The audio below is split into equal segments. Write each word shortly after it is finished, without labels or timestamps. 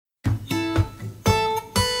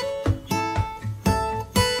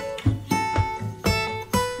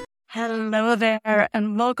Hello there,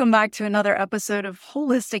 and welcome back to another episode of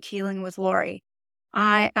Holistic Healing with Lori.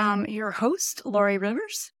 I am your host, Lori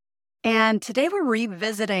Rivers, and today we're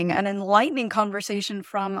revisiting an enlightening conversation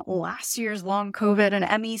from last year's Long COVID and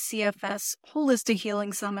MECFS Holistic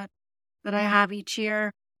Healing Summit that I have each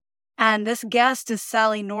year. And this guest is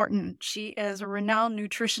Sally Norton. She is a renowned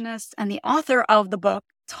nutritionist and the author of the book,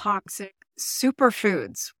 Toxic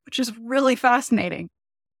Superfoods, which is really fascinating.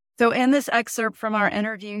 So in this excerpt from our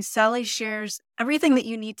interview, Sally shares everything that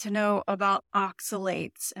you need to know about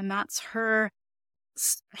oxalates, and that's her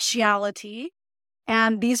specialty.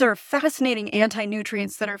 And these are fascinating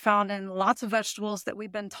anti-nutrients that are found in lots of vegetables that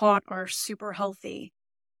we've been taught are super healthy.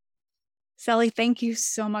 Sally, thank you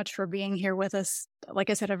so much for being here with us.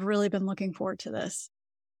 Like I said, I've really been looking forward to this.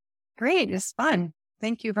 Great. It's fun.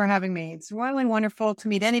 Thank you for having me. It's really wonderful to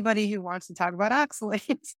meet anybody who wants to talk about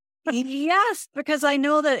oxalates. Yes, because I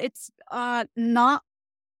know that it's not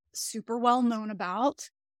super well known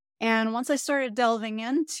about. And once I started delving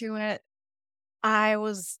into it, my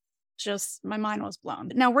mind was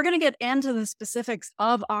blown. Now, we're going to get into the specifics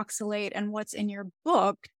of oxalate and what's in your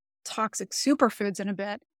book, Toxic Superfoods, in a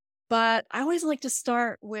bit. But I always like to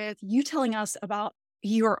start with you telling us about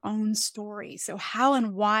your own story. So how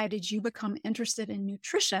and why did you become interested in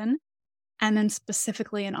nutrition and then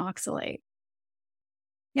specifically in oxalate?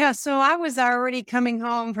 Yeah, so I was already coming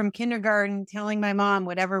home from kindergarten telling my mom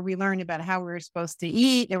whatever we learned about how we were supposed to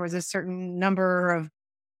eat. There was a certain number of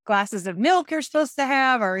glasses of milk you're supposed to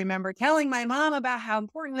have. I remember telling my mom about how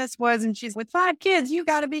important this was. And she's with 5 kids, you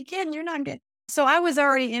got to be kidding. You're not good. So I was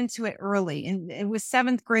already into it early. And it was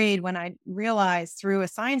 7th grade when I realized through a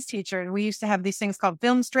science teacher, we used to have these things called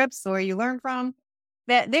film strips where you learn from.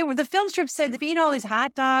 The film strips said, if you eat all these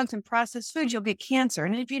hot dogs and processed foods, you'll get cancer.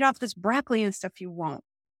 And if you eat off this broccoli and stuff, you won't.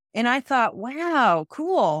 And I thought, wow,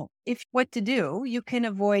 cool. If what to do, you can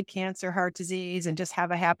avoid cancer, heart disease, and just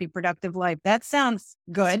have a happy, productive life. That sounds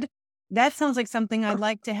good. That sounds like something I'd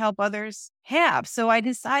like to help others have. So I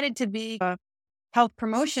decided to be a health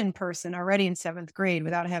promotion person already in 7th grade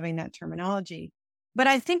without having that terminology. But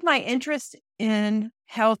I think my interest in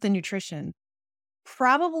health and nutrition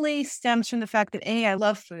probably stems from the fact that I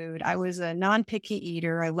love food. I was a non-picky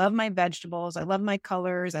eater. I love my vegetables. I love my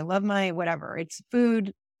colors. I love my whatever. It's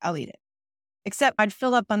food. I'll eat it. Except I'd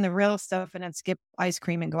fill up on the real stuff and then skip ice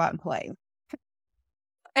cream and go out and play.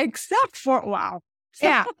 Except for, wow.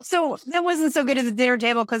 Yeah. So that wasn't so good at the dinner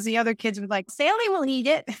table because the other kids would like, Sally will eat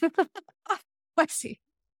it. I see.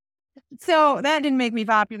 So that didn't make me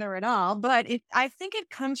popular at all. But I think it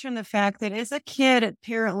comes from the fact that as a kid,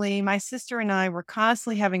 apparently, my sister and I were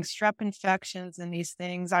constantly having strep infections and these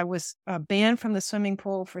things. I was banned from the swimming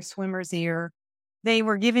pool for swimmer's ear. They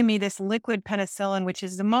were giving me this liquid penicillin, which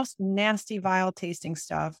is the most nasty, vile tasting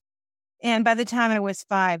stuff. And by the time I was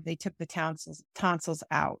 5, they took the tonsils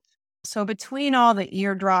out. So between all the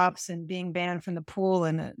eardrops and being banned from the pool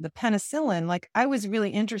and the penicillin, like I was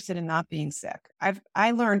really interested in not being sick.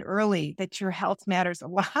 I learned early that your health matters a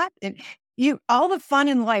lot, and all the fun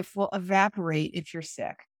in life will evaporate if you're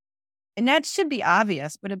sick. And that should be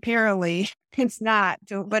obvious, but apparently it's not.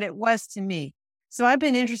 But it was to me. So I've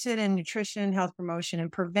been interested in nutrition, health promotion,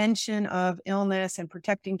 and prevention of illness and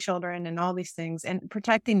protecting children and all these things and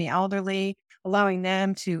protecting the elderly, allowing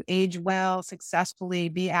them to age well, successfully,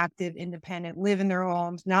 be active, independent, live in their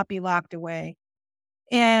homes, not be locked away.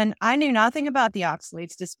 And I knew nothing about the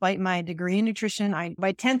oxalates, despite my degree in nutrition.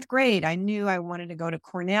 By 10th grade, I knew I wanted to go to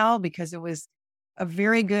Cornell because it was a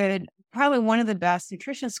very good, probably one of the best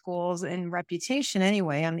nutrition schools in reputation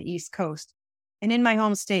anyway on the East Coast. And in my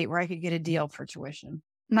home state where I could get a deal for tuition.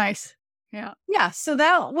 Nice. Yeah. Yeah. So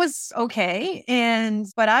that was okay.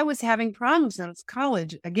 But I was having problems in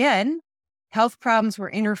college. Again, health problems were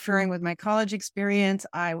interfering with my college experience.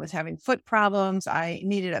 I was having foot problems. I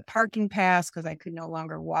needed a parking pass because I could no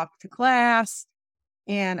longer walk to class.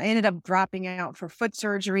 And I ended up dropping out for foot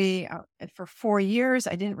surgery for 4 years.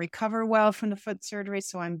 I didn't recover well from the foot surgery.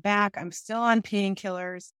 So I'm back. I'm still on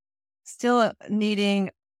painkillers, still needing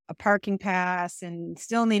a parking pass and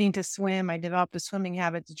still needing to swim. I developed a swimming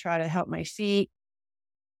habit to try to help my feet.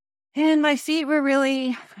 And my feet were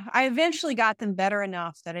I eventually got them better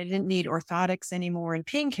enough that I didn't need orthotics anymore and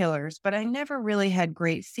painkillers, but I never really had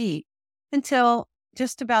great feet until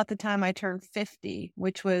just about the time I turned 50,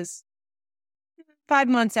 which was 5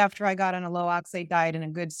 months after I got on a low oxalate diet in a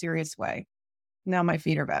good, serious way. Now my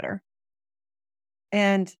feet are better.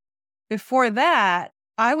 And before that,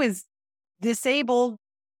 I was disabled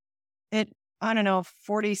at,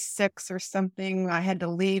 46 or something. I had to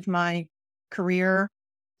leave my career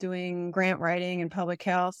doing grant writing and public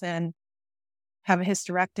health. And have a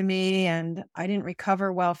hysterectomy, and I didn't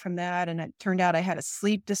recover well from that. And it turned out I had a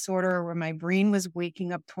sleep disorder where my brain was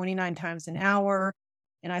waking up 29 times an hour.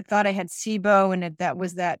 And I thought I had SIBO, and that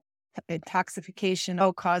was that intoxication,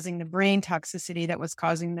 causing the brain toxicity that was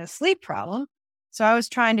causing the sleep problem. So I was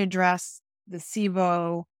trying to address the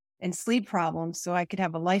SIBO and sleep problems so I could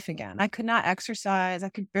have a life again. I could not exercise. I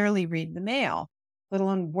could barely read the mail, let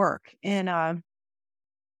alone work. And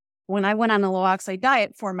when I went on the low oxalate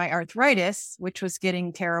diet for my arthritis, which was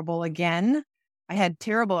getting terrible again, I had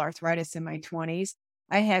terrible arthritis in my 20s.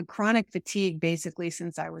 I had chronic fatigue basically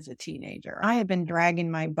since I was a teenager. I had been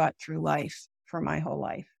dragging my butt through life for my whole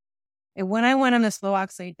life. And when I went on this low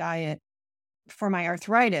oxalate diet for my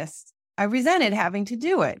arthritis, I resented having to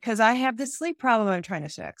do it because I have this sleep problem I'm trying to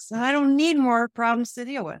fix. And I don't need more problems to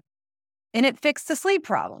deal with. And it fixed the sleep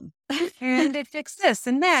problem. And it fixed this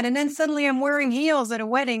and that. And then suddenly I'm wearing heels at a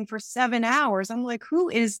wedding for 7 hours. I'm like, who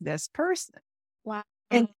is this person? Wow.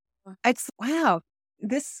 And it's, wow,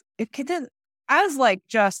 I was like,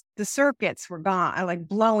 just the circuits were gone. I like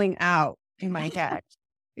blowing out in my head.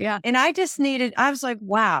 Yeah. And I was like,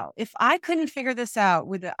 wow, if I couldn't figure this out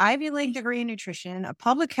with an Ivy League degree in nutrition, a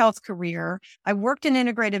public health career, I worked in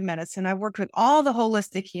integrative medicine. I worked with all the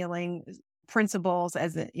holistic healing principles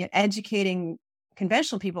as educating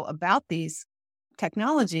conventional people about these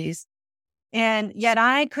technologies. And yet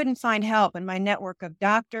I couldn't find help in my network of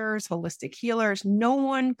doctors, holistic healers. No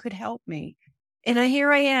one could help me. And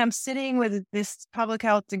here I am sitting with this public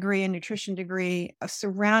health degree and nutrition degree,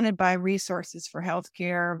 surrounded by resources for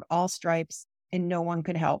healthcare of all stripes, and no one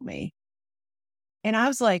could help me. And I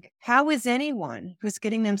was like, how is anyone who's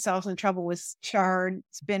getting themselves in trouble with chard,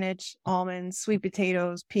 spinach, almonds, sweet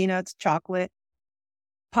potatoes, peanuts, chocolate,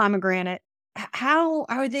 pomegranate, how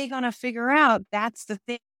are they going to figure out that's the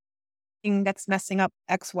thing that's messing up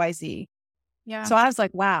XYZ? Yeah. So I was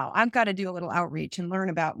like, wow, I've got to do a little outreach and learn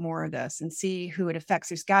about more of this and see who it affects.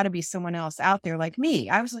 There's got to be someone else out there like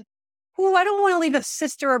me. I was like, oh, I don't want to leave a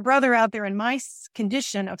sister or brother out there in my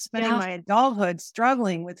condition of spending my adulthood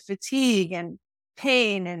struggling with fatigue and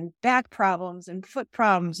pain and back problems and foot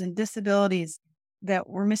problems and disabilities that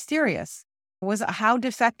were mysterious. How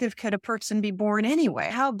defective could a person be born anyway?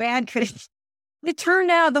 How bad could it? It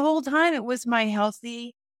turned out the whole time it was my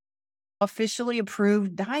healthy, officially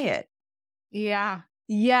approved diet. Yeah.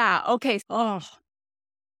 Yeah. Okay. Oh,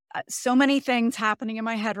 so many things happening in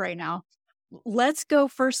my head right now. Let's go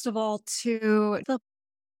first of all to the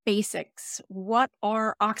basics. What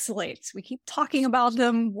are oxalates? We keep talking about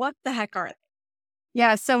them. What the heck are they?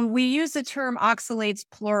 Yeah, so we use the term oxalates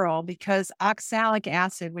plural because oxalic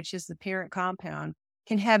acid, which is the parent compound,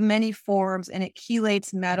 can have many forms, and it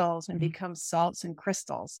chelates metals and becomes salts and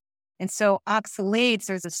crystals. And so oxalates,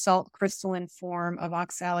 there's a salt crystalline form of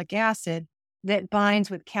oxalic acid that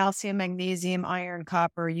binds with calcium, magnesium, iron,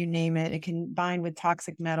 copper, you name it. It can bind with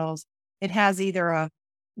toxic metals. It has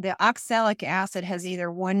the oxalic acid has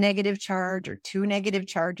either one negative charge or two negative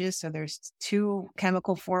charges. So there's two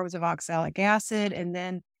chemical forms of oxalic acid. And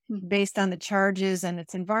then based on the charges and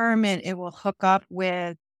its environment, it will hook up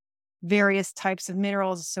with various types of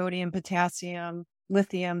minerals, sodium, potassium,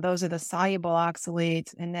 lithium. Those are the soluble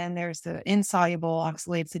oxalates. And then there's the insoluble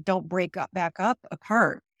oxalates that don't break up back up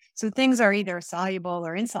apart. So things are either soluble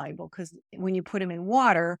or insoluble because when you put them in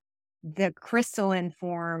water, the crystalline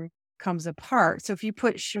form comes apart. So if you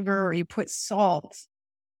put sugar or you put salt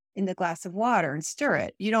in the glass of water and stir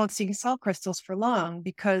it, you don't see salt crystals for long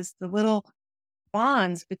because the little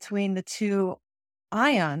bonds between the two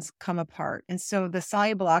ions come apart. And so the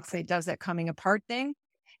soluble oxalate does that coming apart thing.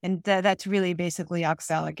 And that's really basically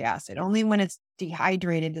oxalic acid. Only when it's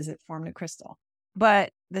dehydrated does it form the crystal. But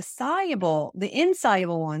the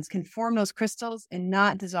insoluble ones can form those crystals and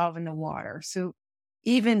not dissolve in the water. So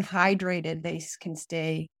even hydrated, they can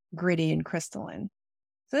stay gritty and crystalline.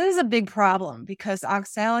 So this is a big problem because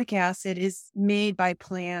oxalic acid is made by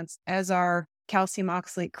plants, as are calcium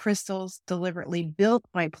oxalate crystals deliberately built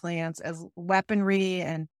by plants as weaponry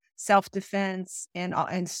and self-defense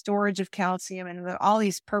and storage of calcium and all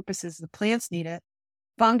these purposes the plants need it.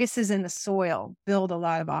 Funguses in the soil build a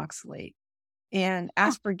lot of oxalate. And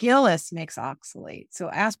aspergillus makes oxalate. So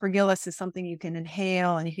aspergillus is something you can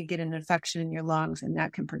inhale and you can get an infection in your lungs and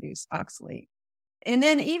that can produce oxalate. And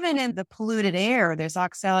then even in the polluted air, there's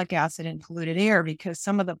oxalic acid in polluted air because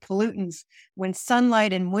some of the pollutants, when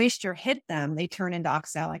sunlight and moisture hit them, they turn into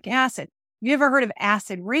oxalic acid. Have you ever heard of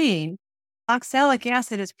acid rain? Oxalic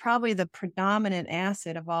acid is probably the predominant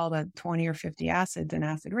acid of all the 20 or 50 acids in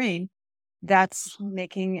acid rain. That's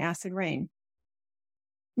making acid rain.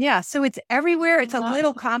 Yeah. So it's everywhere. It's a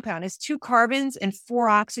little compound. It's 2 carbons and 4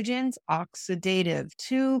 oxygens, oxidative,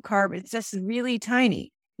 2 carbons. It's just really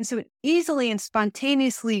tiny. And so it easily and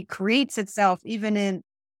spontaneously creates itself even in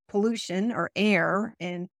pollution or air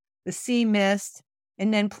and the sea mist.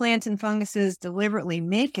 And then plants and funguses deliberately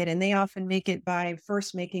make it. And they often make it by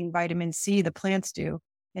first making vitamin C, the plants do.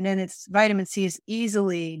 And then it's vitamin C is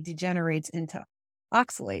easily degenerates into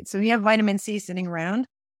oxalates. So you have vitamin C sitting around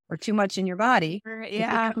or too much in your body,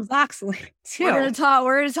 Yeah, it becomes oxalate too. we're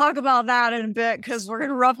gonna talk about that in a bit because we're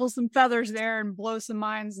gonna ruffle some feathers there and blow some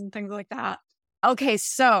minds and things like that. Okay,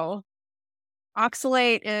 so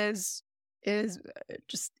oxalate is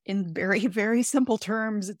just in very, very simple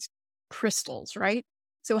terms, it's crystals, right?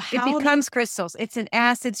 So It how becomes crystals. It's an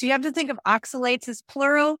acid. So you have to think of oxalates as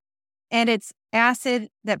plural, and it's acid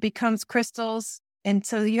that becomes crystals. And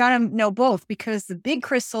so you got to know both, because the big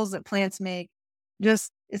crystals that plants make,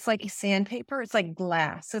 it's like sandpaper. It's like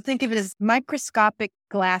glass. So think of it as microscopic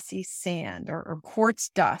glassy sand or quartz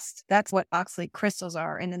dust. That's what oxalate crystals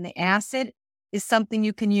are. And then the acid is something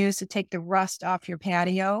you can use to take the rust off your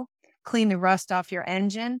patio, clean the rust off your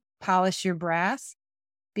engine, polish your brass,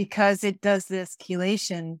 because it does this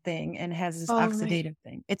chelation thing and has this oxidative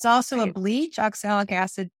thing. It's also a bleach. Oxalic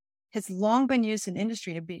acid has long been used in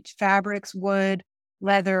industry to bleach fabrics, wood,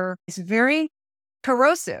 leather. It's very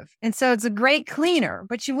corrosive. And so it's a great cleaner,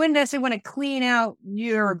 but you wouldn't necessarily want to clean out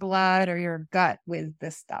your blood or your gut with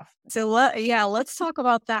this stuff. So let's talk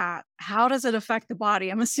about that. How does it affect the body?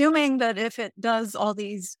 I'm assuming that if it does all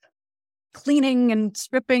these cleaning and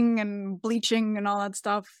stripping and bleaching and all that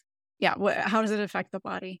stuff, how does it affect the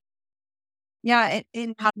body? Yeah,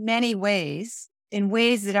 in many ways, in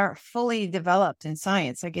ways that aren't fully developed in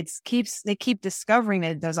science. Like they keep discovering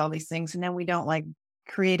that it does all these things, and then we don't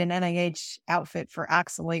create an NIH outfit for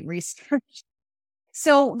oxalate research.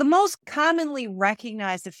 So the most commonly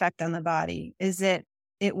recognized effect on the body is that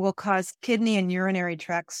it will cause kidney and urinary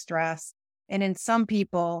tract stress, and in some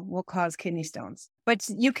people will cause kidney stones. But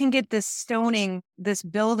you can get this stoning, this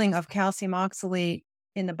building of calcium oxalate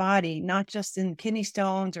in the body, not just in kidney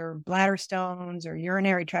stones or bladder stones or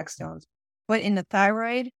urinary tract stones, but in the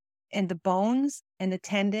thyroid and the bones and the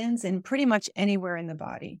tendons and pretty much anywhere in the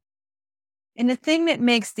body. And the thing that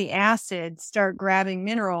makes the acid start grabbing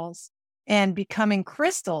minerals and becoming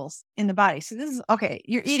crystals in the body. So this is, okay,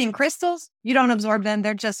 you're eating crystals, you don't absorb them.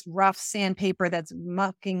 They're just rough sandpaper that's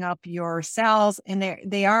mucking up your cells. And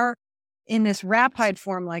they are in this rapide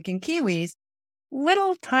form, like in kiwis,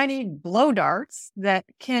 little tiny blow darts that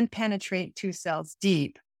can penetrate 2 cells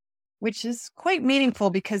deep, which is quite meaningful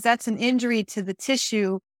because that's an injury to the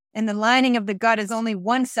tissue, and the lining of the gut is only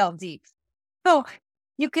 1 cell deep. So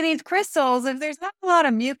you can eat crystals. If there's not a lot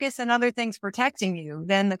of mucus and other things protecting you,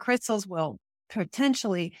 then the crystals will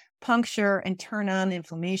potentially puncture and turn on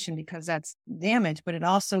inflammation because that's damage, but it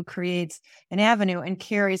also creates an avenue and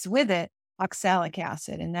carries with it oxalic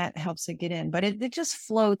acid, and that helps it get in. But it just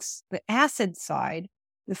floats, the acid side,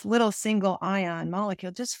 this little single ion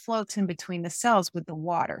molecule just floats in between the cells with the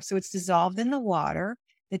water. So it's dissolved in the water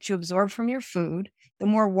that you absorb from your food. The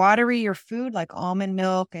more watery your food, like almond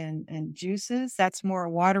milk and juices, that's more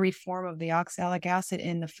watery form of the oxalic acid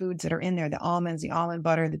in the foods that are in there, the almonds, the almond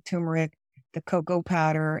butter, the turmeric, the cocoa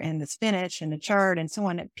powder, and the spinach and the chard and so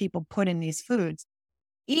on that people put in these foods,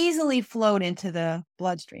 easily float into the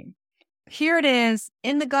bloodstream. Here it is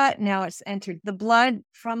in the gut. Now it's entered. The blood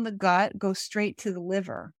from the gut goes straight to the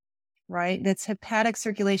liver, right? That's hepatic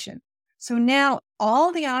circulation. So now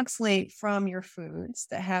all the oxalate from your foods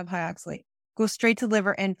that have high oxalate go straight to the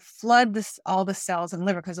liver and flood all the cells in the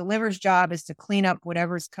liver, because the liver's job is to clean up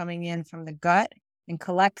whatever's coming in from the gut and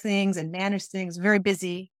collect things and manage things. Very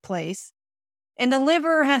busy place. And the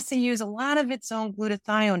liver has to use a lot of its own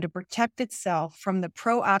glutathione to protect itself from the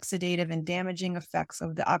pro-oxidative and damaging effects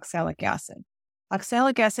of the oxalic acid.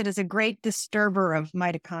 Oxalic acid is a great disturber of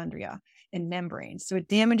mitochondria and membranes. So it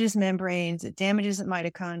damages membranes, it damages the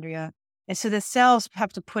mitochondria. And so the cells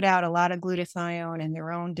have to put out a lot of glutathione and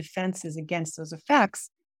their own defenses against those effects.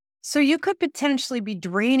 So you could potentially be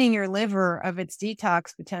draining your liver of its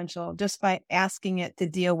detox potential just by asking it to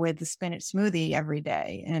deal with the spinach smoothie every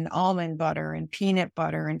day, and almond butter and peanut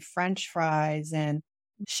butter and French fries and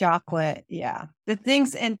chocolate. Yeah. The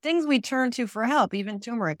things we turn to for help. Even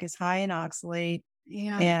turmeric is high in oxalate,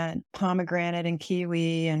 and pomegranate and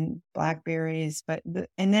kiwi and blackberries.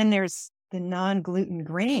 And then there's the non-gluten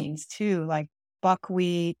grains too, like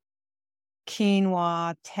buckwheat,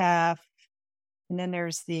 quinoa, teff. And then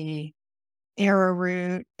there's the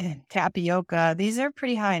arrowroot and tapioca. These are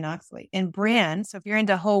pretty high in oxalate. And bran. So if you're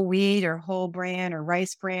into whole wheat or whole bran or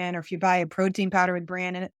rice bran, or if you buy a protein powder with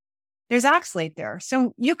bran in it, there's oxalate there.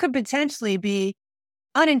 So you could potentially be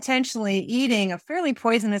unintentionally eating a fairly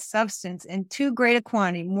poisonous substance in too great a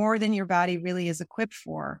quantity, more than your body really is equipped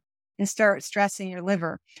for, and start stressing your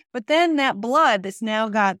liver. But then that blood that's now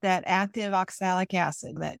got that active oxalic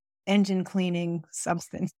acid, that engine cleaning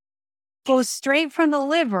substance, goes straight from the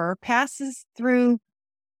liver, passes through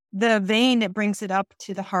the vein that brings it up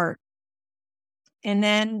to the heart. And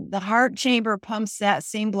then the heart chamber pumps that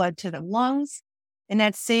same blood to the lungs. And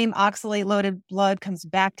that same oxalate loaded blood comes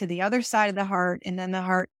back to the other side of the heart. And then the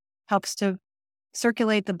heart helps to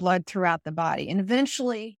circulate the blood throughout the body. And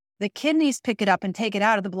eventually the kidneys pick it up and take it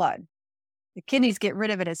out of the blood. The kidneys get rid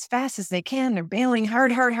of it as fast as they can. They're bailing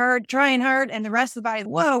hard, trying hard. And the rest of the body,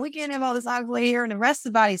 whoa, we can't have all this oxalate here. And the rest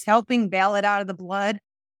of the body's helping bail it out of the blood.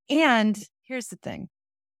 And here's the thing.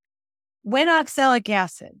 When oxalic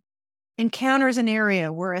acid encounters an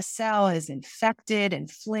area where a cell is infected,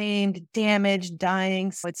 inflamed, damaged,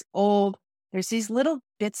 dying, so it's old, there's these little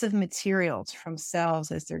bits of materials from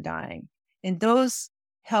cells as they're dying. And those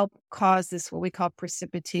help cause this, what we call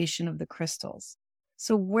precipitation of the crystals.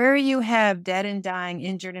 So where you have dead and dying,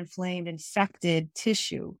 injured, inflamed, infected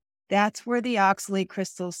tissue, that's where the oxalate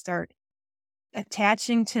crystals start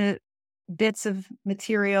attaching to bits of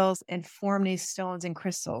materials and form these stones and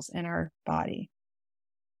crystals in our body.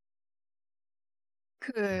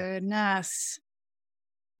 Goodness.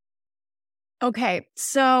 Okay,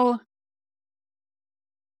 so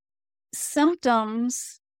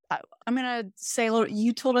symptoms, I'm going to say a little,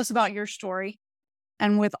 you told us about your story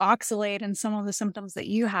and with oxalate and some of the symptoms that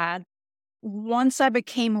you had. Once I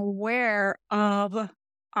became aware of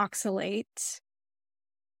oxalate,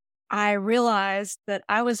 I realized that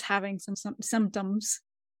I was having some symptoms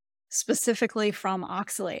specifically from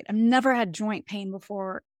oxalate. I've never had joint pain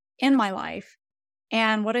before in my life.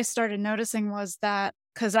 And what I started noticing was that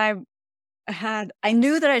because I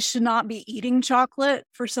knew that I should not be eating chocolate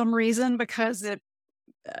for some reason because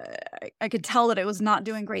I could tell that it was not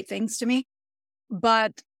doing great things to me.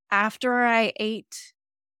 But after I ate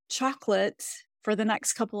chocolate for the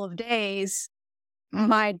next couple of days,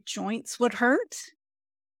 my joints would hurt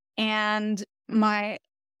and my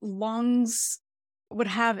lungs would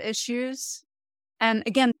have issues. And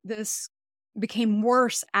again, this became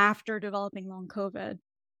worse after developing long COVID.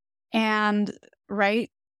 And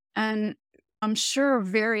I'm sure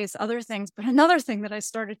various other things. But another thing that I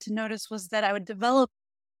started to notice was that I would develop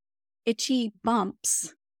itchy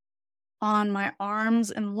bumps on my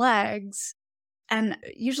arms and legs. And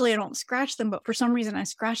usually I don't scratch them, but for some reason I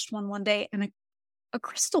scratched one day and a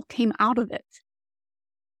crystal came out of it.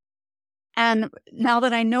 And now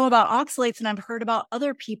that I know about oxalates and I've heard about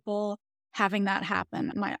other people having that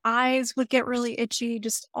happen, my eyes would get really itchy,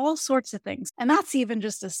 just all sorts of things. And that's even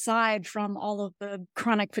just aside from all of the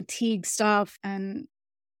chronic fatigue stuff and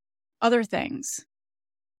other things.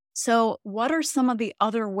 So what are some of the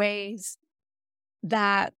other ways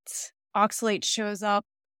that oxalate shows up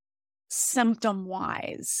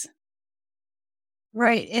symptom-wise?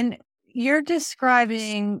 Right. And you're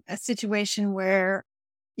describing a situation where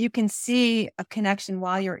you can see a connection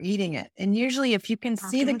while you're eating it. And usually if you can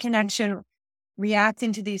see the connection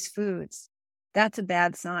reacting to these foods, that's a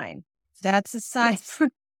bad sign. That's a sign.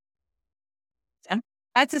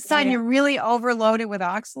 That's a sign you're really overloaded with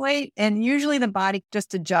oxalate. And usually the body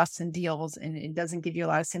just adjusts and deals and it doesn't give you a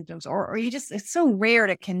lot of symptoms. Or you just, it's so rare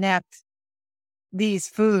to connect these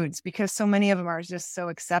foods because so many of them are just so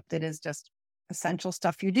accepted as just essential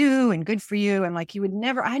stuff you do and good for you. And like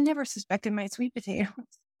I never suspected my sweet potatoes.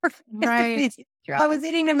 Right. I was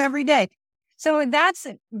eating them every day. So that's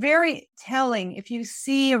very telling if you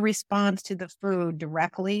see a response to the food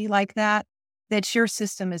directly like that your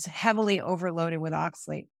system is heavily overloaded with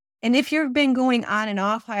oxalate. And if you've been going on and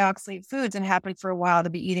off high oxalate foods and happen for a while to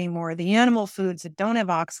be eating more of the animal foods that don't have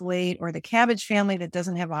oxalate, or the cabbage family that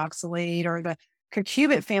doesn't have oxalate, or the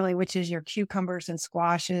cucurbit family, which is your cucumbers and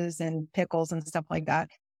squashes and pickles and stuff like that,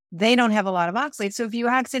 they don't have a lot of oxalate. So if you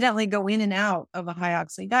accidentally go in and out of a high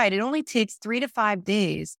oxalate diet, it only takes 3 to 5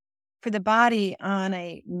 days for the body on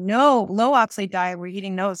a low oxalate diet, where you're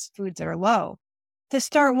eating those foods that are low, to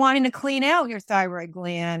start wanting to clean out your thyroid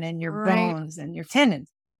gland and your bones and your tendons.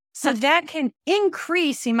 So that can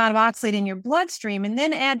increase the amount of oxalate in your bloodstream, and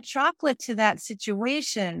then add chocolate to that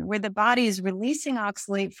situation where the body is releasing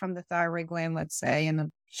oxalate from the thyroid gland, let's say in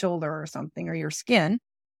the shoulder or something, or your skin.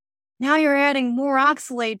 Now you're adding more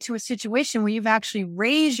oxalate to a situation where you've actually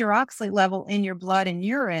raised your oxalate level in your blood and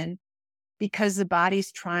urine because the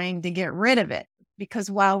body's trying to get rid of it. Because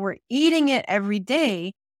while we're eating it every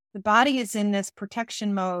day, the body is in this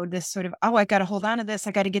protection mode, this sort of, oh, I got to hold on to this.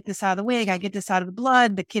 I got to get this out of the way. I got to get this out of the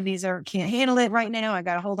blood. The kidneys can't handle it right now. I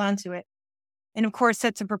got to hold on to it. And of course,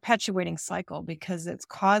 that's a perpetuating cycle because it's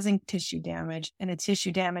causing tissue damage, and a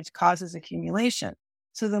tissue damage causes accumulation.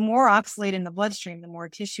 So the more oxalate in the bloodstream, the more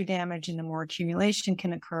tissue damage and the more accumulation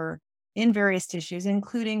can occur in various tissues,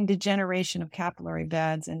 including degeneration of capillary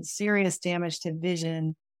beds and serious damage to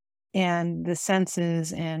vision and the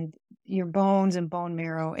senses and your bones and bone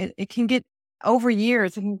marrow. It can get over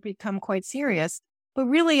years, it can become quite serious. But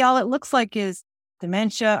really all it looks like is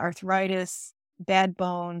dementia, arthritis, bad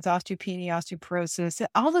bones, osteopenia, osteoporosis,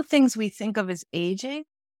 all the things we think of as aging.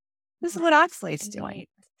 This is what oxalate's doing.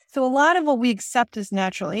 So a lot of what we accept as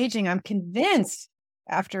natural aging, I'm convinced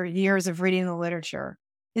after years of reading the literature,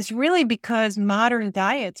 is really because modern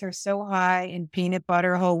diets are so high in peanut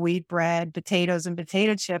butter, whole wheat bread, potatoes, and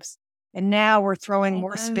potato chips. And now we're throwing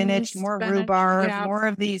more spinach, more rhubarb, more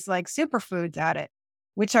of these like superfoods at it,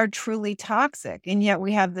 which are truly toxic. And yet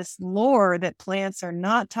we have this lore that plants are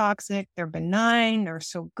not toxic. They're benign. They're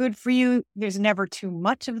so good for you. There's never too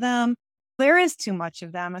much of them. There is too much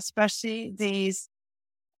of them, especially these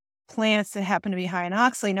plants that happen to be high in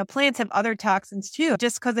oxalate. Now, plants have other toxins too.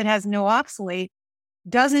 Just because it has no oxalate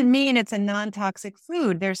doesn't mean it's a non-toxic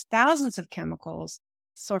food. There's thousands of chemicals.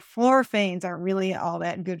 So fluorophane aren't really all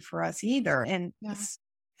that good for us either. And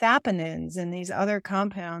saponins and these other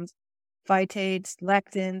compounds, phytates,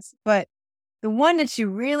 lectins. But the one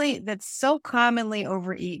that's so commonly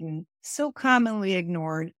overeaten, so commonly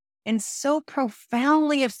ignored, and so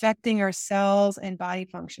profoundly affecting our cells and body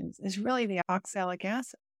functions is really the oxalic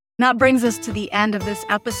acid. That brings us to the end of this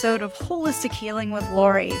episode of Holistic Healing with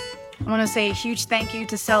Lori. I want to say a huge thank you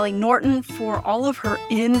to Sally Norton for all of her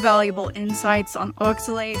invaluable insights on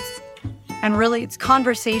oxalates. And really, it's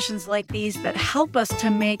conversations like these that help us to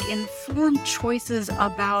make informed choices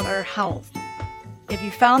about our health. If you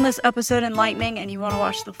found this episode enlightening and you want to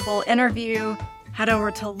watch the full interview, head over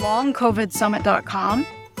to longcovidsummit.com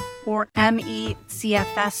or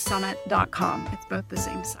mecfssummit.com. It's both the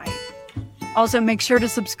same site. Also, make sure to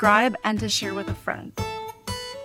subscribe and to share with a friend.